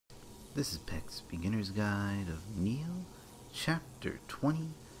This is Peck's Beginner's Guide of Nioh, Chapter 20,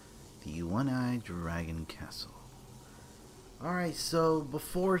 the One-Eyed Dragon Castle. Alright, so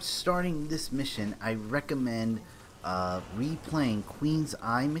before starting this mission, I recommend replaying Queen's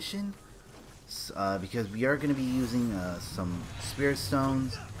Eye mission, because we are going to be using some Spirit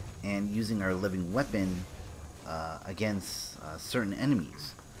Stones and using our living weapon against certain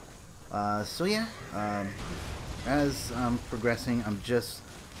enemies. So yeah, as I'm progressing, I'm just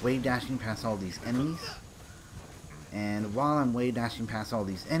wave dashing past all these enemies, and while I'm wave dashing past all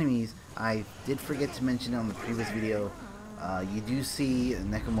these enemies, I did forget to mention on the previous video, you do see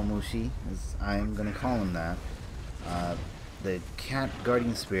Nekomamushi, as I'm going to call him that, the cat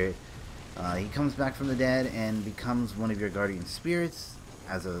guardian spirit. He comes back from the dead and becomes one of your guardian spirits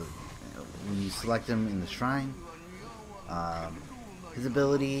when you select him in the shrine. His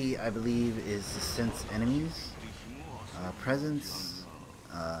ability, I believe, is to sense enemies, presence,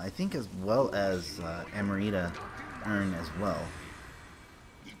 I think, as well as Emerita earn as well.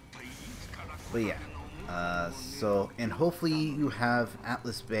 But yeah, and hopefully you have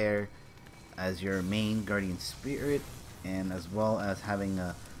Atlas Bear as your main guardian spirit, and as well as having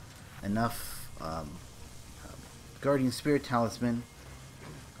enough guardian spirit talisman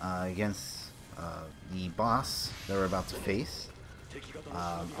against the boss that we're about to face.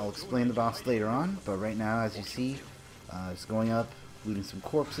 I'll explain the boss later on, but right now, as you see, it's going up, looting some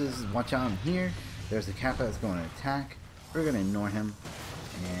corpses. Watch out in here. There's a Kappa that's going to attack. We're going to ignore him,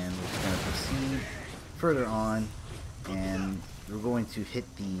 and we're just going to proceed further on, and we're going to hit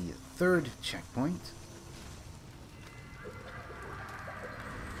the third checkpoint.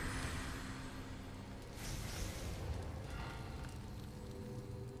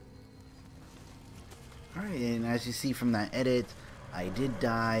 Alright, and as you see from that edit, I did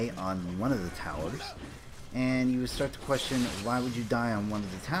die on one of the towers, and you would start to question, why would you die on one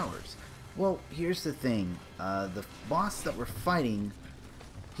of the towers? Well, here's the thing, the boss that we're fighting,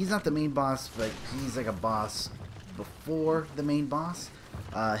 he's not the main boss, but he's like a boss before the main boss.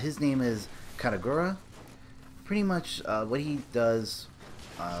 His name is Katagura. Pretty much what he does,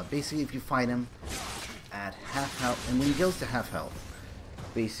 basically if you fight him at half health, and when he goes to half health,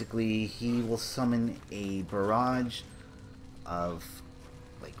 basically he will summon a barrage of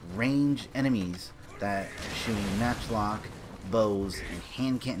like range enemies that are shooting matchlock, bows, and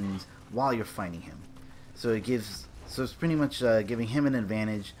hand cannons while you're fighting him. So it's pretty much giving him an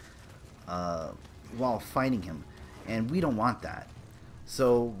advantage while fighting him, and we don't want that.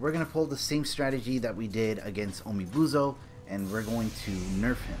 So we're gonna pull the same strategy that we did against Omibuzo, and we're going to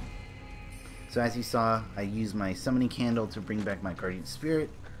nerf him. So as you saw, I used my summoning candle to bring back my guardian spirit,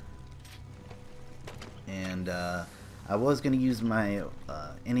 and I was going to use my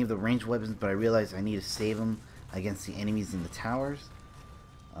any of the ranged weapons, but I realized I need to save them against the enemies in the towers.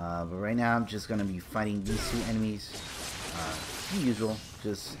 But right now I'm just going to be fighting these two enemies, the usual,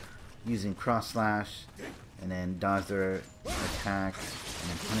 just using cross slash and then dodge their attacks and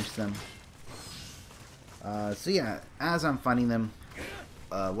then punish them. So yeah, as I'm fighting them,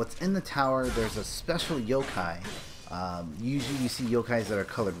 what's in the tower, there's a special yokai. Usually you see yokais that are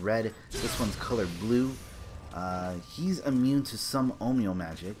colored red. This one's colored blue. He's immune to some Omeo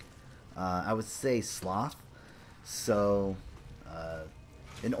magic. I would say sloth. So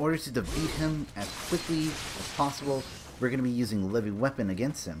in order to defeat him as quickly as possible, we're going to be using living weapon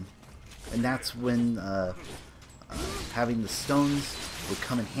against him. And that's when having the stones would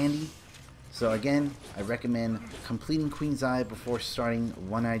come in handy. So again, I recommend completing Queen's Eye before starting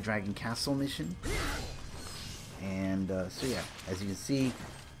One-Eyed Dragon Castle mission. And so yeah, as you can see,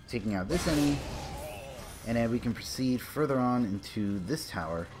 taking out this enemy, and then we can proceed further on into this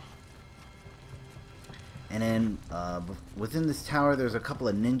tower. And then within this tower, there's a couple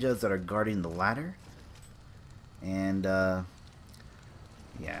of ninjas that are guarding the ladder. And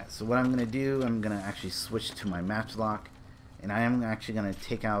yeah, so what I'm going to do, I'm going to actually switch to my matchlock, and I am actually going to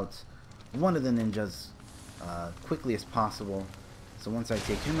take out one of the ninjas quickly as possible. So once I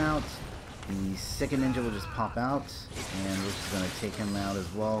take him out, the second ninja will just pop out, and we're just going to take him out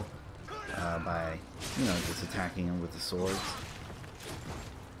as well by, just attacking him with the swords.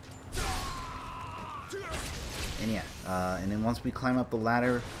 And yeah, and then once we climb up the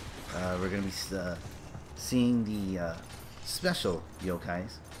ladder, we're going to be seeing the special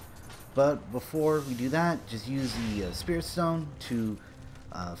yokais. But before we do that, just use the Spirit Stone to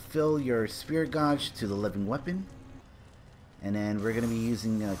fill your Spirit Gauge to the living weapon. And then we're going to be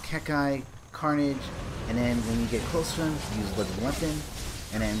using Kekai, Carnage, and then when you get close to him, use living weapon,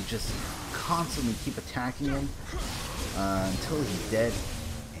 and then just constantly keep attacking him until he's dead.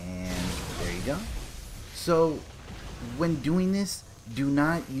 And there you go. So when doing this, do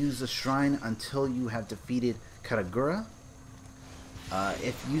not use the shrine until you have defeated Katagura.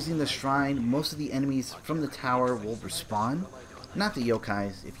 If using the shrine, most of the enemies from the tower will respawn. Not the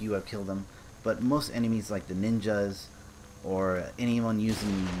yokais, if you have killed them, but most enemies like the ninjas or anyone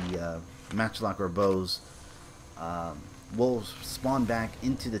using the matchlock or bows will spawn back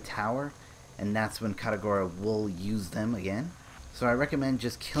into the tower, and that's when Katagura will use them again. So I recommend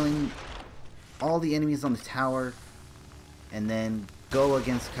just killing all the enemies on the tower and then go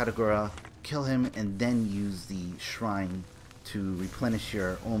against Katagura, kill him, and then use the shrine to replenish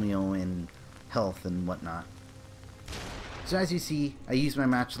your Omio and health and whatnot. So as you see, I use my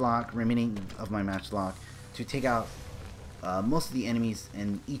matchlock, remaining of my matchlock, to take out most of the enemies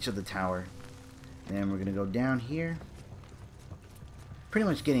in each of the tower. Then we're going to go down here. Pretty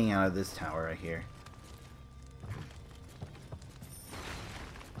much getting out of this tower right here.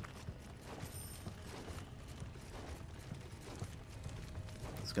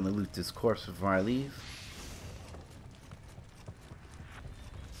 Just going to loot this corpse before I leave.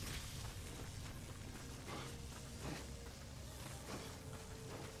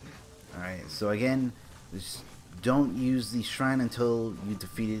 Alright, so again, just don't use the shrine until you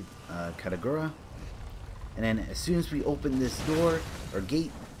defeated Katagura. And then as soon as we open this door or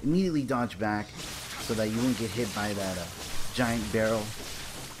gate, immediately dodge back so that you won't get hit by that giant barrel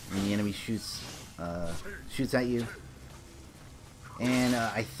when the enemy shoots at you. And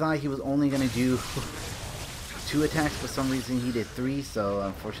I thought he was only going to do 2 attacks, for some reason he did 3, so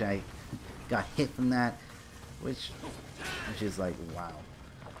unfortunately I got hit from that, which is like, wow.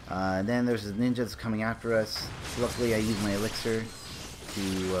 Then there's a ninja that's coming after us. Luckily I used my elixir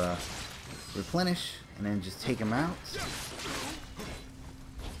to replenish and then just take him out.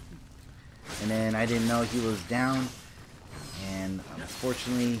 And then I didn't know he was down, and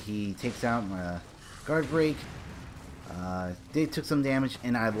unfortunately he takes out my guard break. They took some damage,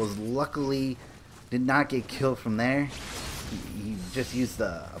 and I was luckily did not get killed from there. He just used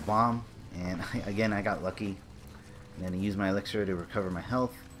a bomb, and again I got lucky. And then I used my elixir to recover my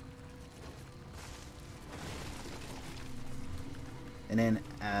health. And then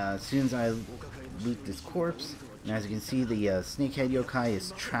as soon as I loot this corpse, and as you can see, the snakehead yokai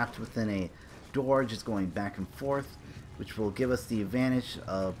is trapped within a door, just going back and forth, which will give us the advantage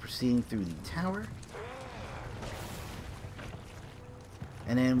of proceeding through the tower.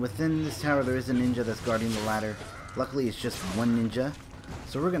 And then within this tower there is a ninja that's guarding the ladder. Luckily it's just one ninja,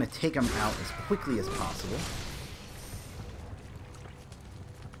 so we're going to take him out as quickly as possible.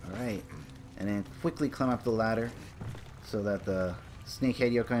 Alright, and then quickly climb up the ladder so that the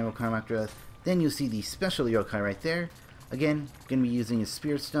snakehead yokai will come after us. Then you'll see the special yokai right there. Again, going to be using a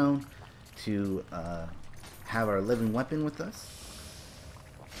spirit stone to have our living weapon with us.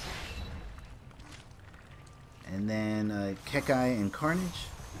 And then Kekai and Carnage.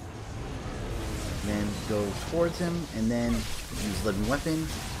 Then go towards him and then use living weapon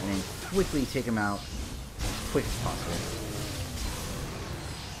and then quickly take him out as quick as possible.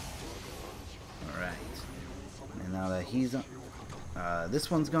 Alright. And now that he's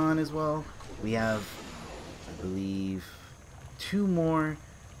this one's gone as well, we have, I believe, 2 more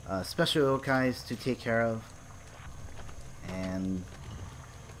special yokais to take care of. And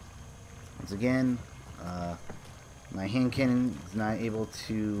once again, my hand cannon is not able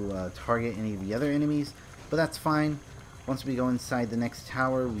to target any of the other enemies, but that's fine. Once we go inside the next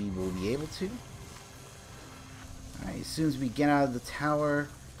tower, we will be able to. Alright, as soon as we get out of the tower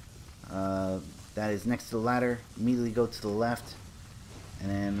that is next to the ladder, immediately go to the left, and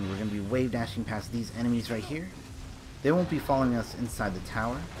then we're going to be wave dashing past these enemies right here. They won't be following us inside the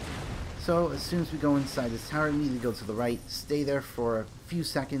tower. So as soon as we go inside this tower, immediately go to the right, stay there for a few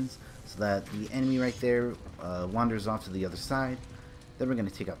seconds so that the enemy right there wanders off to the other side. Then we're going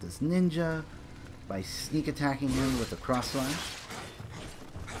to take out this ninja by sneak attacking him with a cross slash.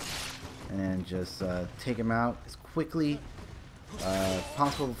 And just take him out as quickly as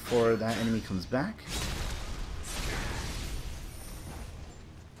possible before that enemy comes back.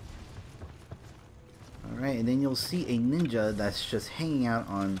 Alright, and then you'll see a ninja that's just hanging out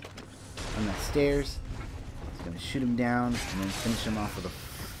on the stairs. He's going to shoot him down and then finish him off with a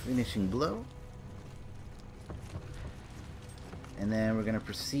finishing blow. And then we're going to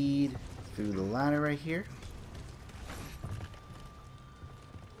proceed through the ladder right here.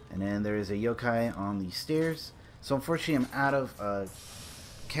 And then there is a yokai on the stairs. So unfortunately I'm out of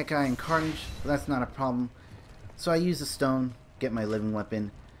Kekai and Carnage, but that's not a problem. So I use a stone, get my living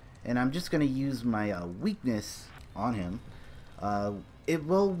weapon, and I'm just going to use my weakness on him. It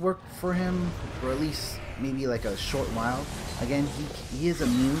will work for him for at least maybe like a short while. Again, he is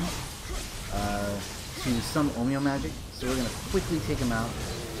immune to some Omio magic, So we're going to quickly take him out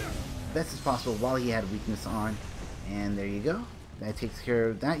best as possible while he had weakness on. And there you go. That takes care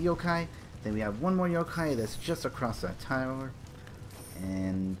of that yokai. Then we have one more yokai that's just across that tower.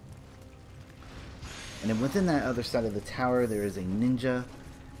 And then within that other side of the tower there is a ninja.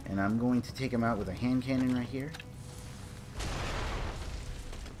 And I'm going to take him out with a hand cannon right here.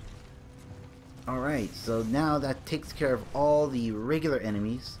 Alright, so now that takes care of all the regular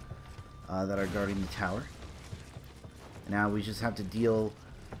enemies that are guarding the tower. Now we just have to deal,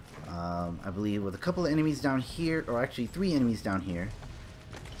 I believe, with a couple of enemies down here, or actually 3 enemies down here.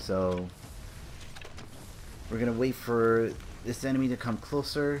 So we're going to wait for this enemy to come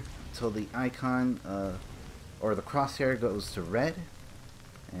closer until the icon, or the crosshair goes to red.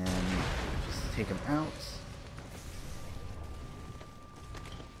 And just take him out.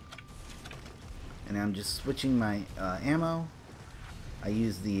 And I'm just switching my ammo. I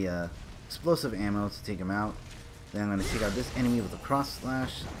use the explosive ammo to take him out. Then I'm going to take out this enemy with a cross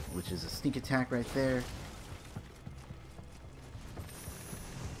slash, which is a sneak attack right there.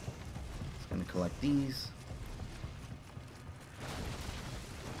 Just going to collect these.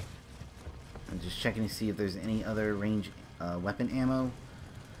 I'm just checking to see if there's any other range weapon ammo.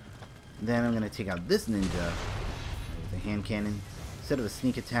 Then I'm going to take out this ninja with a hand cannon instead of a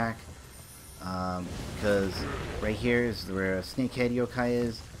sneak attack. Because right here is where a snakehead yokai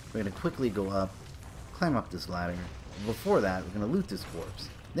is. We're going to quickly go up, climb up this ladder. Before that, we're going to loot this corpse,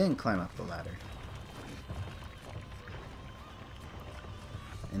 then climb up the ladder.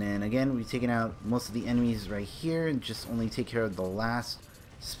 And then again, we've taken out most of the enemies right here and just only take care of the last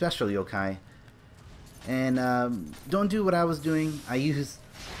special yokai. And don't do what I was doing. I used,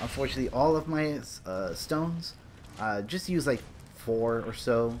 unfortunately, all of my stones. Just use like 4 or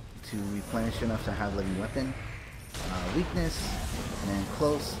so to replenish enough to have living weapon, weakness, and then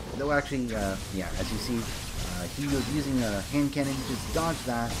close. Though actually, yeah, as you see, he was using a hand cannon. Just dodge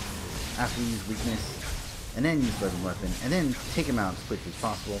that after you use weakness, and then use living weapon, and then take him out as quickly as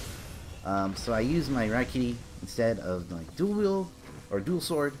possible. So I use my Raikiri instead of like dual wield or dual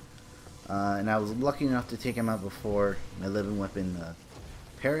sword, and I was lucky enough to take him out before my living weapon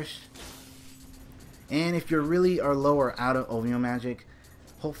perished. And if you really are low or out of Omeo magic,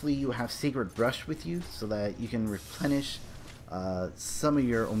 hopefully you have Sacred Brush with you so that you can replenish some of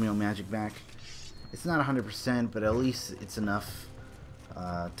your Omeo magic back. It's not 100%, but at least it's enough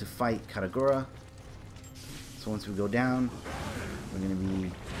to fight Katagura. So once we go down, we're going to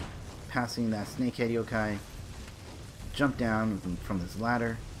be passing that snakehead yokai, jump down from this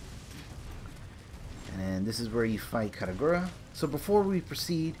ladder, and this is where you fight Katagura. So before we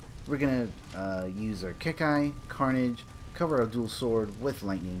proceed, we're going to use our Kekai, Carnage, cover our dual sword with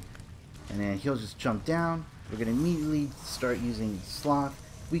lightning, and then he'll just jump down. We're going to immediately start using Sloth,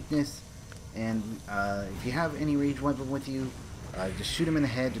 weakness, and if you have any rage weapon with you, just shoot him in the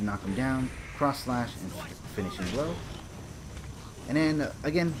head to knock him down, cross slash, and finishing blow. And then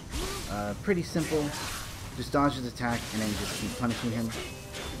again, pretty simple, just dodge his attack and then just keep punishing him.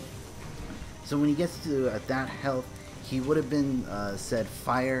 So when he gets to that health, he would have been said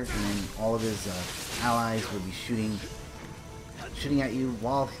fire, and then all of his allies would be shooting at you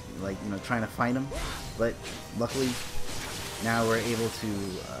while, like, you know, trying to fight him. But luckily, now we're able to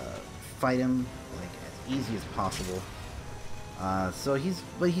fight him like as easy as possible. So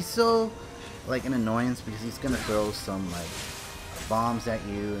he's still like an annoyance because he's gonna throw some like bombs at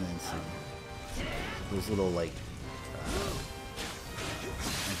you, and then some those little like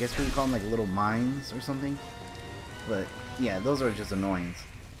I guess what you call them, like little mines or something. But yeah, those are just annoyance.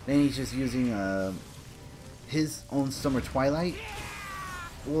 Then he's just using his own Summer Twilight.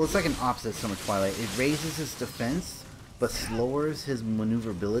 Well, it's like an opposite Summer Twilight. It raises his defense, but lowers his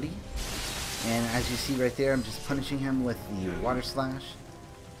maneuverability. And as you see right there, I'm just punishing him with the Water Slash.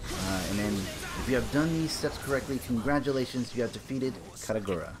 And then, if you have done these steps correctly, congratulations, you have defeated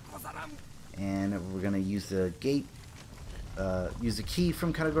Katagura. And we're going to use the gate, use the key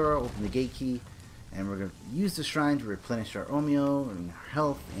from Katagura, open the gate key. And we're going to use the shrine to replenish our Omeo and our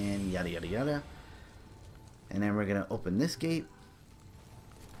health and yada yada yada. And then we're going to open this gate.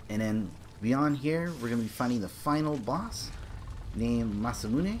 And then beyond here, we're going to be finding the final boss named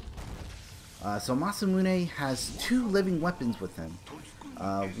Masamune. So Masamune has 2 living weapons with him.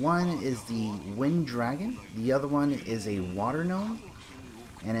 One is the Wind Dragon. The other one is a Water Gnome.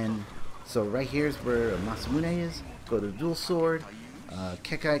 And then, so right here is where Masamune is. Go to Dual Sword.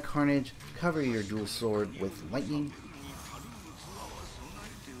 Kekai, Carnage, cover your dual sword with lightning.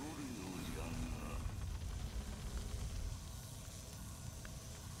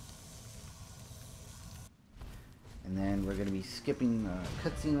 And then we're going to be skipping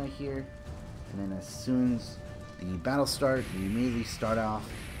cutscene right here. And then as soon as the battle start, you immediately start off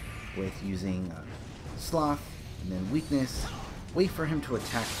with using Sloth and then Weakness. Wait for him to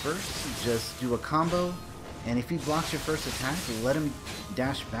attack first, just do a combo, and if he blocks your first attack, let him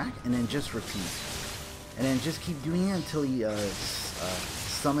dash back and then just repeat. And then just keep doing it until he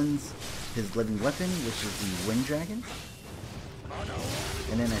summons his living weapon, which is the Wind Dragon.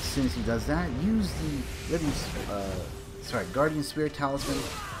 And then as soon as he does that, use the Guardian Spirit Talisman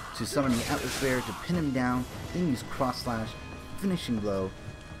to summon the Atlas Bear to pin him down, then use Cross Slash, Finishing Blow,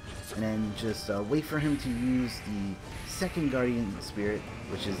 and then just wait for him to use the second Guardian Spirit,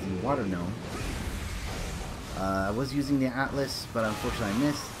 which is the Water Gnome. I was using the Atlas, but unfortunately I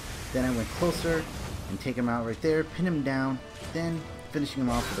missed. Then I went closer and take him out right there, pin him down, then finishing him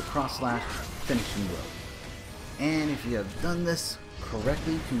off with a Cross Slash, Finishing Blow. And if you have done this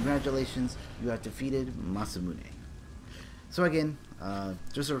correctly, congratulations, you have defeated Masamune. So again,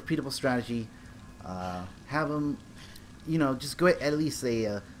 just a repeatable strategy. Have him, just go at least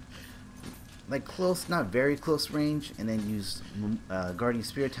a like close, not very close range, and then use Guardian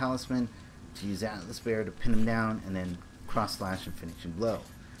Spirit Talisman to use Atlas Bear to pin him down, and then Cross Slash and Finishing Blow.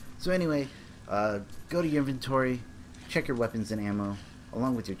 So anyway, go to your inventory, check your weapons and ammo,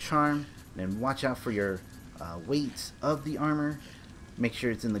 along with your charm, and then watch out for your weights of the armor. Make sure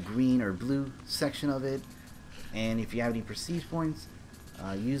it's in the green or blue section of it, and if you have any prestige points,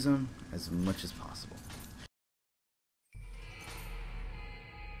 use them as much as possible.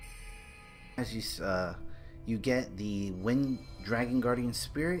 As you get the Wind Dragon Guardian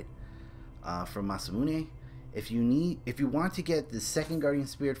Spirit from Masamune. If you want to get the second Guardian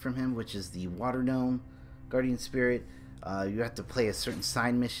Spirit from him, which is the Water Gnome Guardian Spirit, you have to play a certain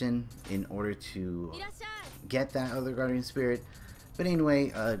side mission in order to get that other Guardian Spirit. But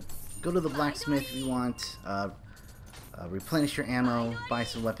anyway, go to the blacksmith if you want, replenish your ammo, buy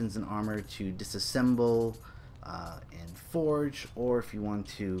some weapons and armor to disassemble and forge, or if you want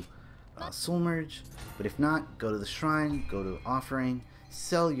to soul merge. But if not, go to the shrine, go to offering,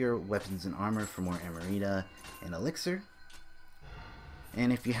 sell your weapons and armor for more Amarita and elixir.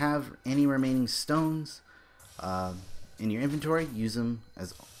 And if you have any remaining stones in your inventory, use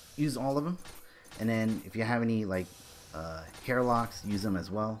all of them. And then if you have any like hair locks, use them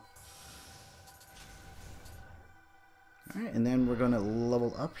as well. Alright, and then we're going to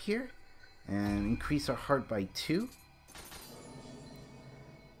level up here and increase our heart by 2.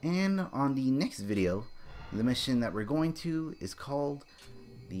 And on the next video, the mission that we're going to is called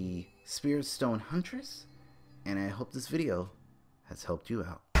the Spirit Stone Huntress, and I hope this video has helped you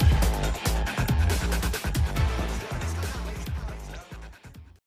out.